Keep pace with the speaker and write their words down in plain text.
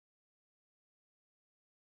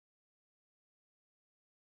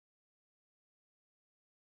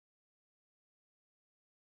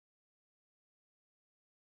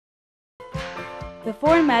The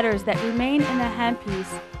foreign matters that remain in the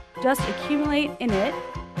handpiece just accumulate in it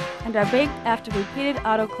and are baked after repeated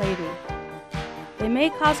autoclaving. They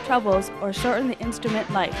may cause troubles or shorten the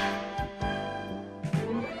instrument life.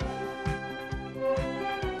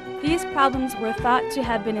 These problems were thought to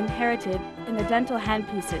have been inherited in the dental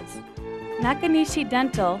handpieces. Nakanishi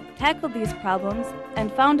Dental tackled these problems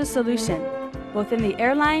and found a solution, both in the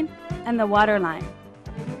air line and the water line.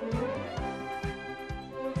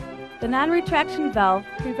 The non-retraction valve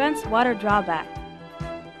prevents water drawback.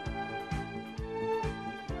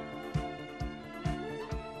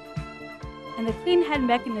 And the clean head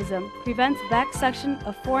mechanism prevents back suction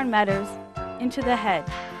of foreign matters into the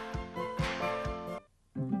head.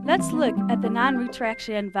 Let's look at the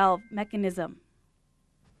non-retraction valve mechanism.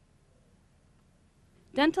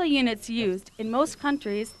 Dental units used in most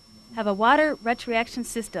countries have a water retraction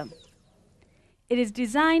system. It is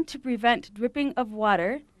designed to prevent dripping of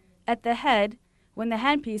water at the head when the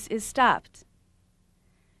handpiece is stopped.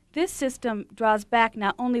 This system draws back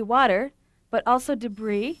not only water, but also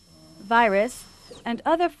debris, virus, and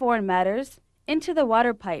other foreign matters into the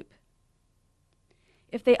water pipe.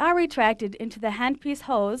 If they are retracted into the handpiece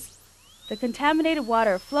hose, the contaminated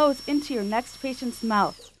water flows into your next patient's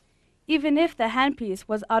mouth, even if the handpiece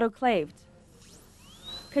was autoclaved.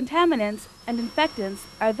 Contaminants and infectants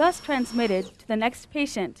are thus transmitted to the next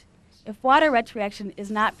patient if water retraction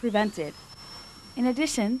is not prevented. In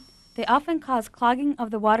addition, they often cause clogging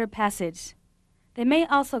of the water passage. They may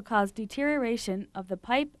also cause deterioration of the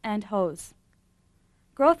pipe and hose.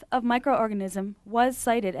 Growth of microorganism was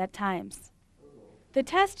cited at times. The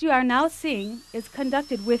test you are now seeing is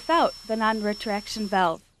conducted without the non-retraction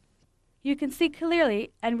valve. You can see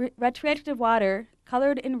clearly and retracted water,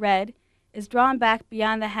 colored in red, is drawn back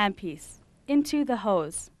beyond the handpiece, into the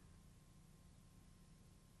hose.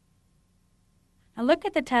 Now look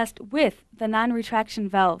at the test with the non-retraction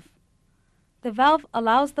valve. The valve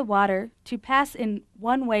allows the water to pass in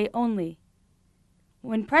one way only.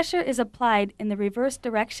 When pressure is applied in the reverse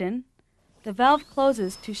direction, the valve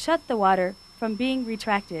closes to shut the water from being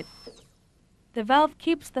retracted. The valve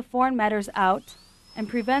keeps the foreign matters out and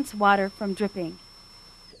prevents water from dripping.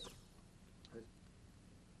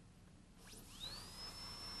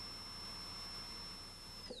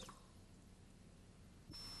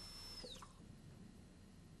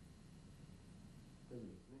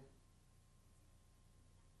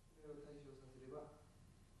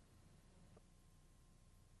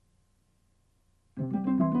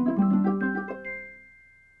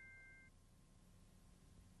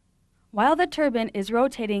 While the turbine is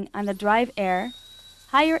rotating on the drive air,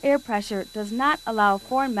 higher air pressure does not allow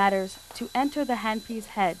foreign matters to enter the handpiece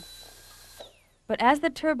head. But as the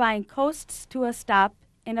turbine coasts to a stop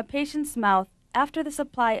in a patient's mouth after the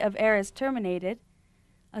supply of air is terminated,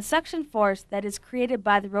 a suction force that is created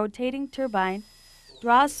by the rotating turbine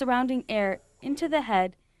draws surrounding air into the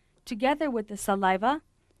head together with the saliva,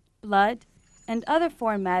 blood, and other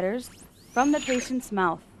foreign matters from the patient's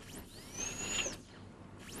mouth.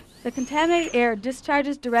 The contaminated air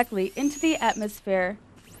discharges directly into the atmosphere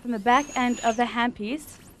from the back end of the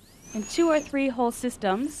handpiece in 2 or 3 hole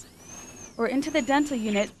systems, or into the dental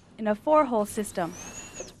unit in a 4-hole system.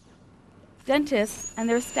 Dentists and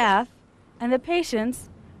their staff and the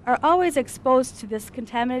patients are always exposed to this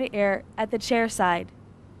contaminated air at the chair side.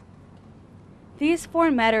 These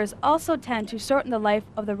foreign matters also tend to shorten the life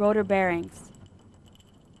of the rotor bearings.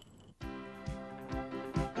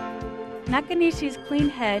 Nakanishi's clean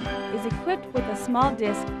head is equipped with a small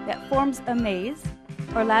disc that forms a maze,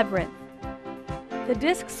 or labyrinth. The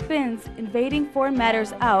disc spins, invading foreign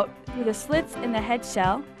matters out through the slits in the head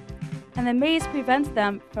shell, and the maze prevents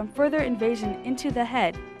them from further invasion into the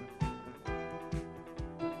head.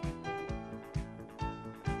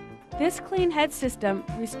 This clean head system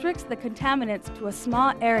restricts the contaminants to a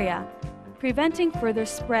small area, preventing further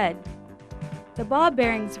spread. The ball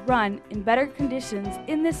bearings run in better conditions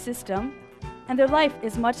in this system, and their life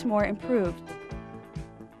is much more improved.